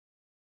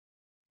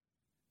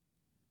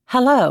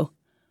Hello,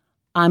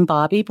 I'm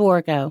Bobby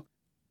Borgo,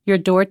 your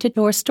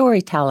door-to-door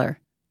storyteller,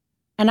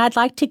 and I'd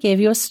like to give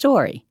you a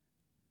story.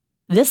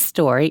 This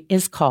story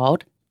is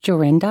called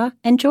Jorinda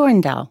and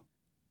Jorindel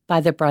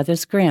by the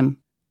Brothers Grimm.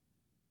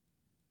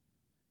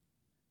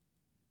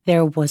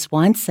 There was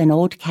once an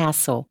old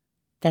castle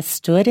that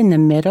stood in the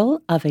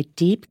middle of a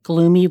deep,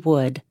 gloomy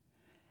wood,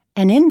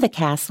 and in the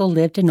castle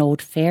lived an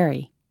old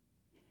fairy.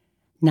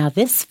 Now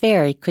this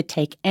fairy could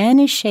take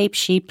any shape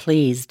she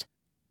pleased.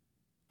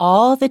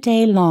 All the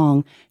day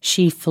long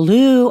she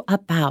flew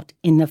about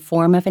in the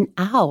form of an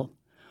owl,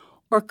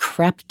 or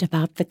crept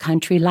about the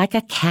country like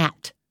a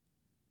cat.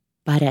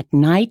 But at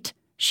night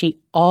she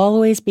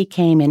always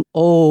became an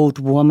old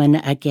woman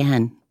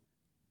again.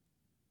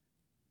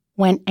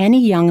 When any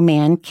young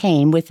man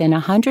came within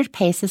 100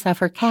 paces of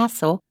her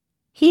castle,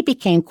 he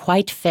became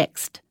quite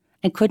fixed,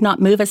 and could not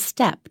move a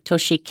step till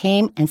she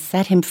came and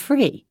set him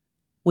free,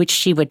 which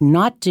she would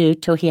not do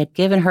till he had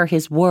given her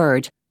his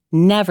word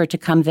never to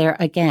come there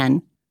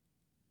again.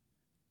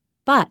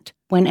 But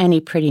when any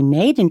pretty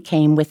maiden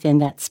came within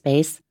that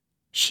space,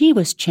 she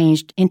was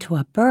changed into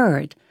a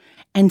bird,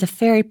 and the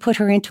fairy put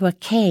her into a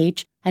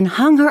cage and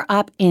hung her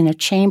up in a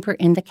chamber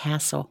in the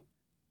castle.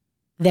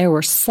 There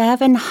were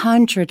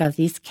 700 of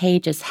these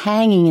cages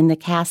hanging in the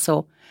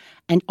castle,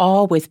 and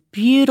all with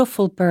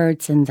beautiful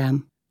birds in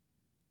them.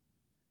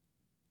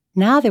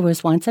 Now there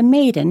was once a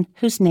maiden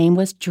whose name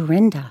was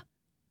Jorinda.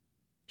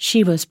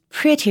 She was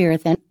prettier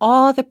than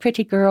all the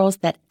pretty girls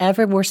that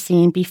ever were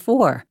seen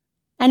before,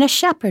 and a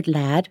shepherd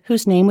lad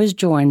whose name was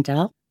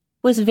Jorindel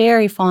was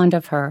very fond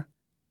of her,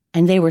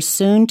 and they were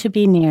soon to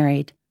be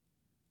married.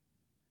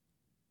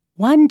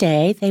 One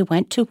day they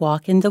went to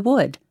walk in the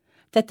wood,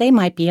 that they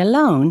might be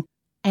alone,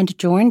 and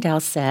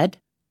Jorindel said,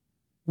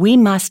 "We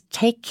must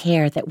take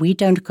care that we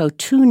don't go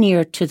too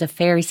near to the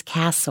fairy's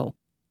castle."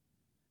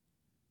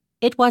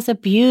 It was a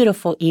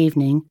beautiful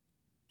evening.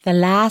 The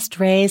last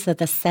rays of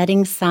the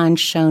setting sun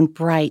shone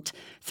bright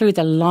through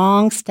the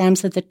long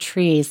stems of the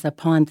trees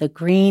upon the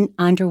green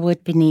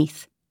underwood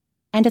beneath,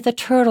 and the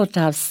turtle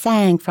doves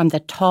sang from the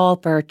tall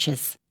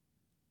birches.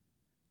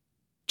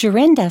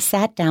 Jorinda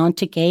sat down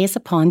to gaze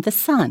upon the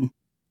sun.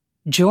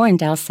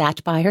 Jorindel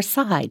sat by her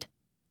side,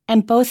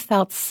 and both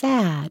felt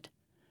sad.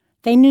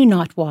 They knew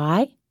not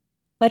why,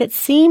 but it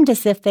seemed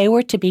as if they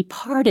were to be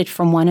parted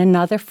from one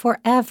another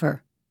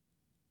forever.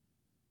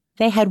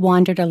 They had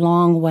wandered a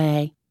long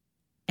way,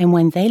 and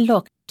when they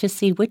looked to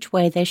see which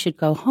way they should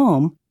go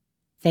home,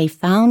 they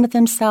found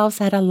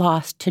themselves at a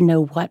loss to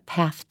know what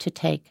path to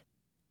take.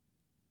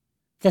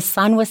 The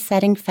sun was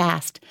setting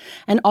fast,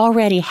 and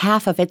already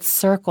half of its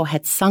circle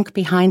had sunk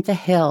behind the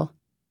hill.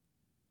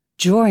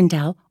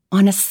 Jorindel,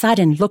 on a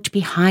sudden, looked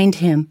behind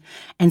him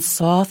and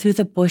saw through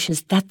the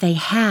bushes that they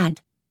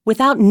had,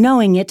 without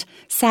knowing it,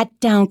 sat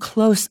down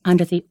close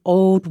under the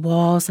old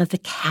walls of the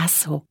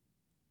castle.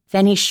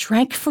 Then he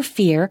shrank for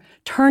fear,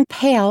 turned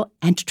pale,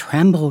 and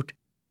trembled.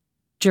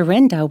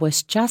 Jorinda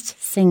was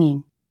just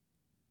singing.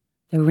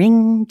 The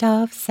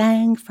ring-dove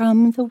sang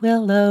from the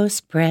willow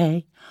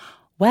spray.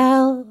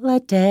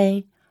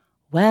 Well-a-day,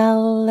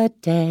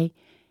 well-a-day,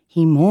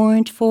 he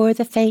mourned for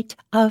the fate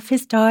of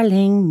his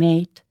darling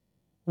mate.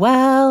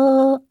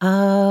 Well-a-day.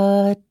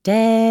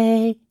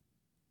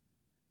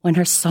 When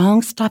her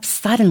song stopped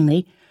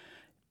suddenly,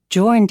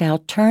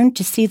 Jorindel turned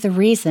to see the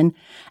reason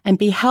and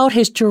beheld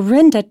his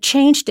Jorinda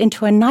changed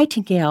into a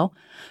nightingale,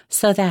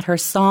 so that her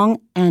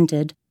song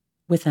ended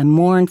with a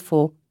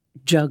mournful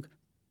jug,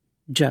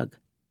 jug.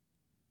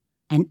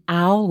 An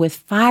owl with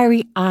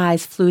fiery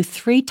eyes flew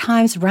 3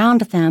 times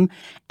round them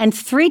and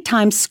 3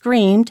 times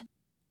screamed,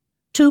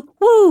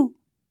 "To-woo!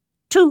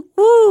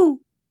 To-woo!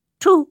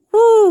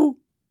 To-woo!"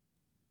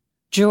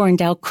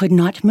 Jorindel could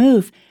not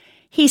move.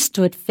 He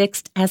stood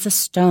fixed as a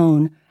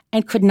stone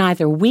and could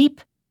neither weep,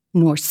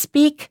 nor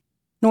speak,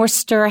 nor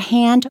stir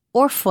hand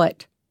or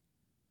foot.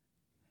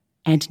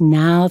 And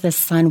now the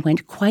sun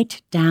went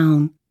quite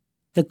down.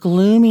 The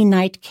gloomy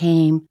night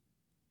came.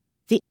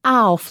 The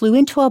owl flew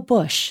into a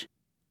bush,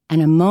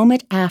 and a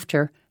moment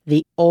after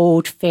the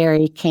old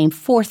fairy came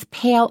forth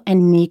pale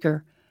and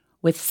meager,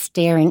 with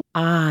staring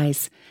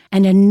eyes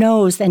and a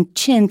nose and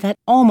chin that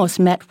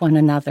almost met one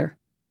another.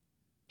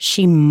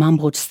 She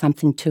mumbled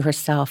something to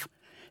herself,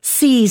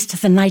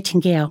 seized the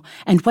nightingale,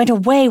 and went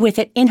away with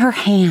it in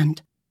her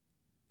hand.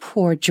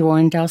 Poor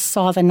Jorindel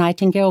saw the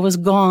nightingale was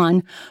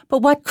gone,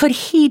 but what could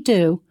he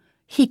do?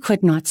 He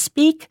could not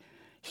speak.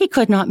 He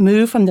could not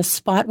move from the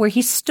spot where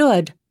he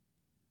stood.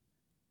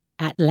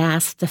 At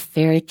last the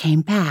fairy came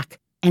back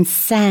and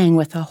sang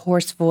with a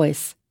hoarse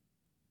voice,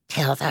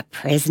 "Till the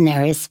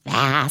prisoner is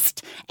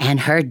fast and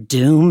her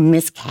doom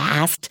is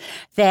cast,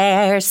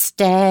 there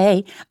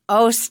stay,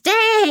 oh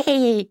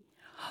stay!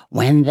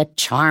 When the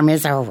charm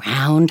is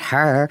around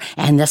her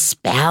and the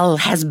spell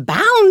has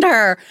bound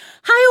her,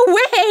 hie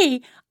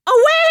away,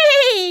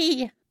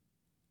 away!"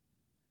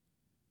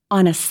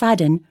 On a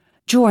sudden,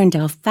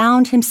 Jorindel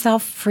found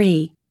himself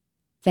free.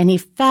 Then he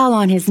fell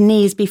on his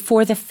knees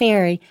before the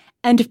fairy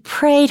and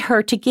prayed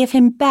her to give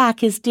him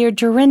back his dear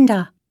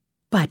Jorinda.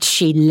 But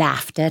she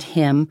laughed at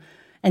him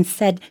and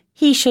said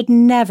he should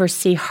never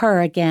see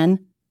her again.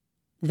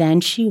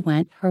 Then she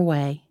went her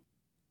way.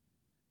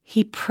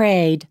 He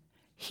prayed,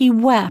 he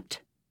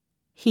wept,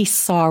 he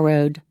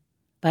sorrowed,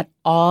 but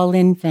all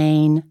in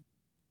vain.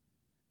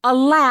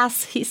 "Alas,"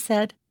 he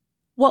said,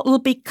 "what will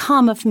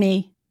become of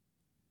me?"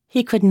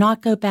 He could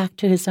not go back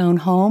to his own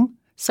home,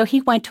 so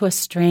he went to a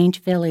strange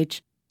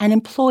village and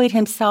employed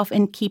himself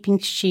in keeping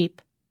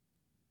sheep.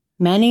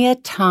 Many a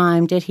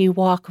time did he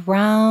walk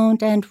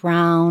round and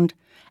round,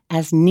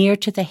 as near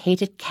to the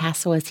hated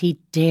castle as he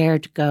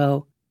dared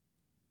go,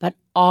 but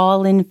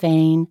all in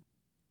vain.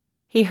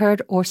 He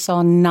heard or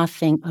saw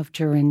nothing of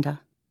Jorinda.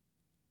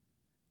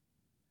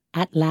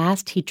 At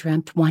last he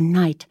dreamt one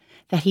night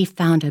that he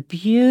found a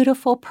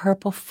beautiful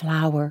purple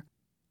flower,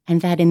 and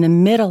that in the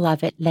middle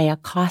of it lay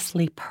a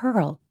costly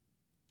pearl.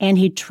 And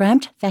he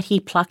dreamt that he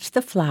plucked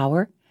the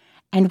flower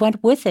and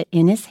went with it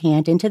in his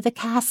hand into the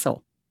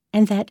castle,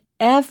 and that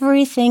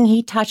everything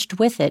he touched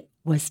with it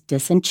was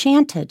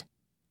disenchanted,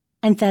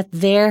 and that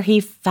there he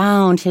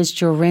found his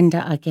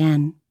Jorinda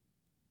again.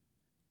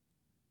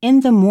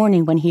 In the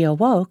morning when he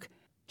awoke,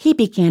 he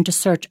began to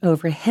search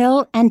over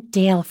hill and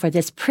dale for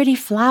this pretty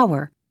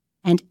flower,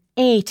 and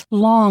 8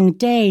 long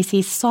days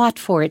he sought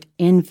for it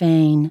in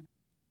vain.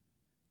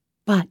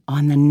 But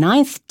on the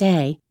 9th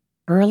day,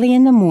 early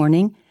in the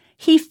morning,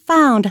 he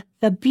found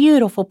the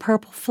beautiful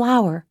purple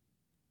flower,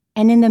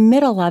 and in the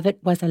middle of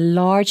it was a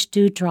large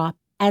dewdrop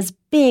as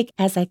big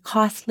as a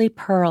costly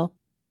pearl.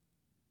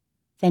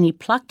 Then he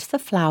plucked the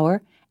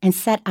flower and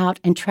set out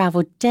and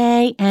traveled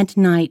day and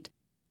night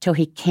till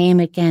he came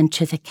again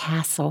to the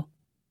castle.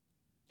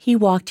 He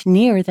walked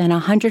nearer than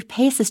 100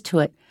 paces to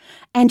it,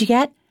 and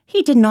yet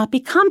he did not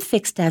become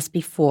fixed as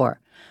before,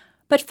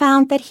 but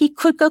found that he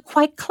could go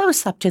quite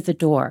close up to the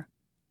door.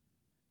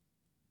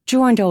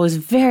 Jorindel was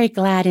very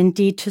glad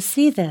indeed to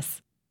see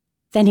this.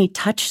 Then he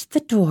touched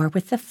the door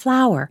with the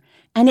flower,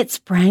 and it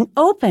sprang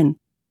open,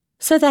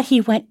 so that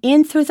he went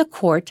in through the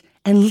court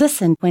and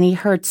listened when he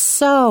heard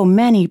so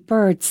many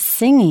birds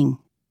singing.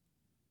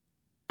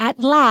 At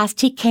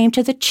last he came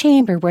to the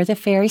chamber where the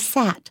fairy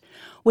sat,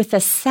 with the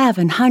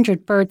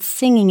 700 birds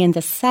singing in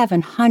the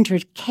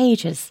 700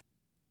 cages.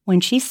 When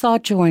she saw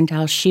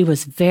Jorindel, she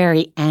was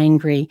very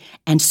angry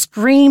and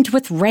screamed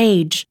with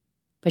rage,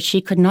 but she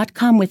could not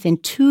come within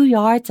 2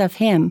 yards of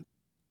him,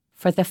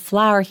 for the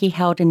flower he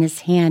held in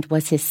his hand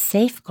was his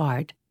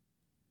safeguard.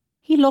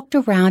 He looked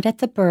around at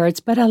the birds,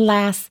 but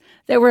alas,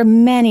 there were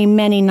many,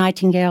 many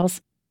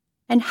nightingales,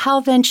 and how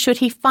then should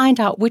he find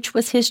out which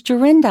was his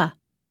Jorinda?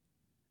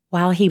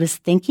 While he was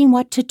thinking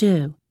what to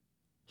do,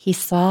 he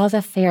saw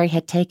the fairy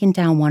had taken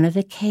down one of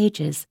the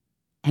cages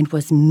and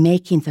was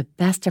making the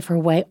best of her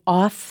way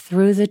off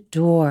through the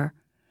door.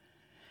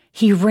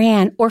 He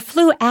ran or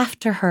flew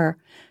after her,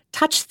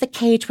 touched the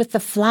cage with the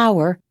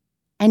flower,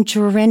 and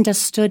Jorinda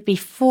stood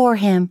before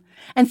him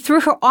and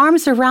threw her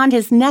arms around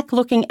his neck,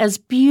 looking as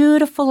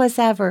beautiful as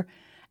ever,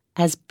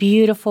 as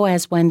beautiful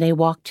as when they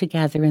walked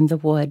together in the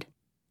wood.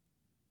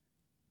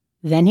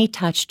 Then he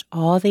touched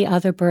all the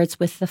other birds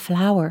with the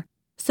flower,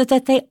 so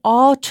that they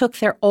all took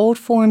their old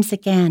forms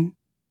again,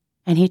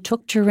 and he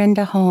took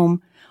Jorinda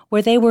home,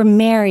 where they were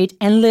married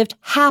and lived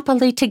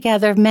happily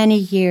together many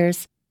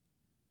years.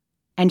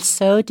 And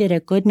so did a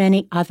good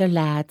many other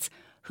lads,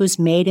 whose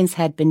maidens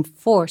had been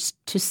forced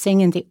to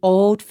sing in the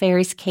old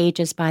fairies'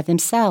 cages by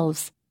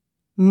themselves,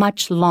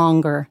 much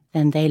longer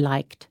than they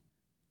liked.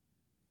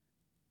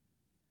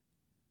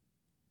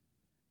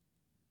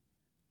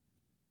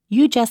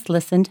 You just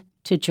listened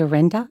to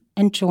Jorinda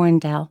and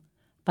Jorindel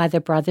by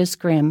the Brothers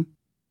Grimm,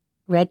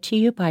 read to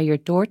you by your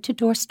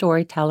door-to-door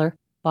storyteller,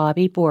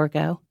 Bobby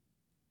Borgo.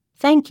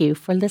 Thank you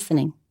for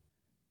listening.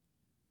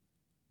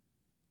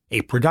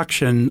 A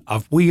production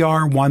of We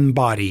Are One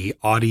Body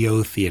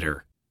Audio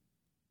Theater.